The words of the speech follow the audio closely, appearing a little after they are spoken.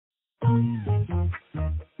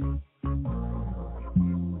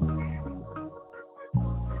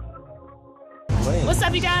What's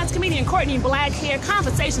up, you guys? Comedian Courtney Black here.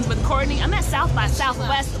 Conversations with Courtney. I'm at South by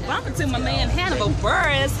Southwest, bumping to my man Hannibal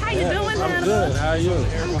Buress. How you doing, Hannibal? I'm good. How are you?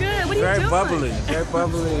 I'm good. What are you doing? Very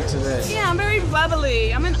bubbly today. Yeah, I'm very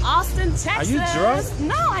bubbly. I'm in Austin, Texas. Are you drunk?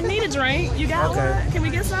 No, I need a drink. You got one? Can we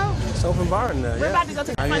get some? It's open bar in there. We're about to go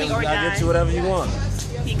to Funny or Die. I'll get you whatever you want.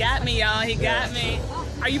 He got me, y'all. He got me.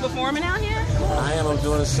 Are you performing out here? I am. I'm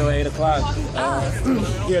doing a show at 8 o'clock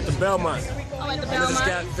here at the Belmont. Oh, at the I Belmont? just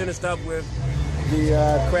got finished up with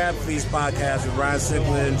the Crab Feast podcast with Ryan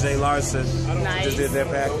Sickler and Jay Larson. Nice. Just did their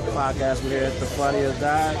podcast with here at the Funny or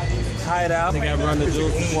Die Hideout. They got Run the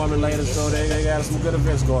Jewels performing later, so they got some good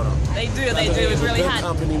events going on. They do. It's really hot.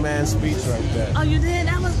 Company man speech right there. Oh, you did?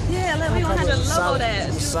 That was, yeah, we don't have to logo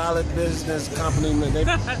that. Solid business company man. They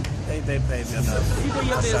paid me enough. You do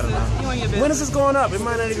your business. You on your business. When is this going up? It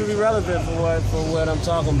might not even be relevant for what I'm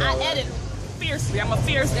talking about. I edit fiercely. I'm a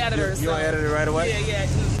fierce editor. You gonna edit it right away? Yeah,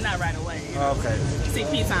 not right away. Okay.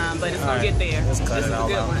 CP time, but it's gonna get there. Let's cut it all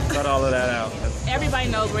out. Cut all of that out. Everybody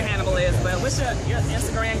knows where Hannibal is, but what's your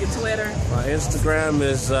Instagram, your Twitter? My Instagram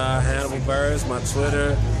is Hannibal Buress. My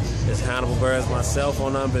Twitter is Hannibal Buress. My cell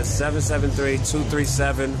phone number is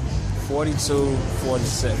 773-237-4246.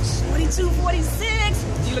 4246.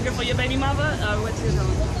 You looking for your baby mother? What you doing?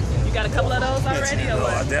 You got a couple of those already? No,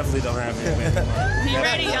 I definitely don't have any baby mother. He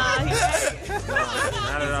ready, y'all. He ready.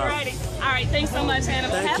 Not at all. He's ready. All right, thanks so much,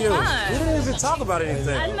 Hannibal. Thank Have you. fun. We didn't even talk about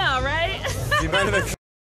anything. I know, right?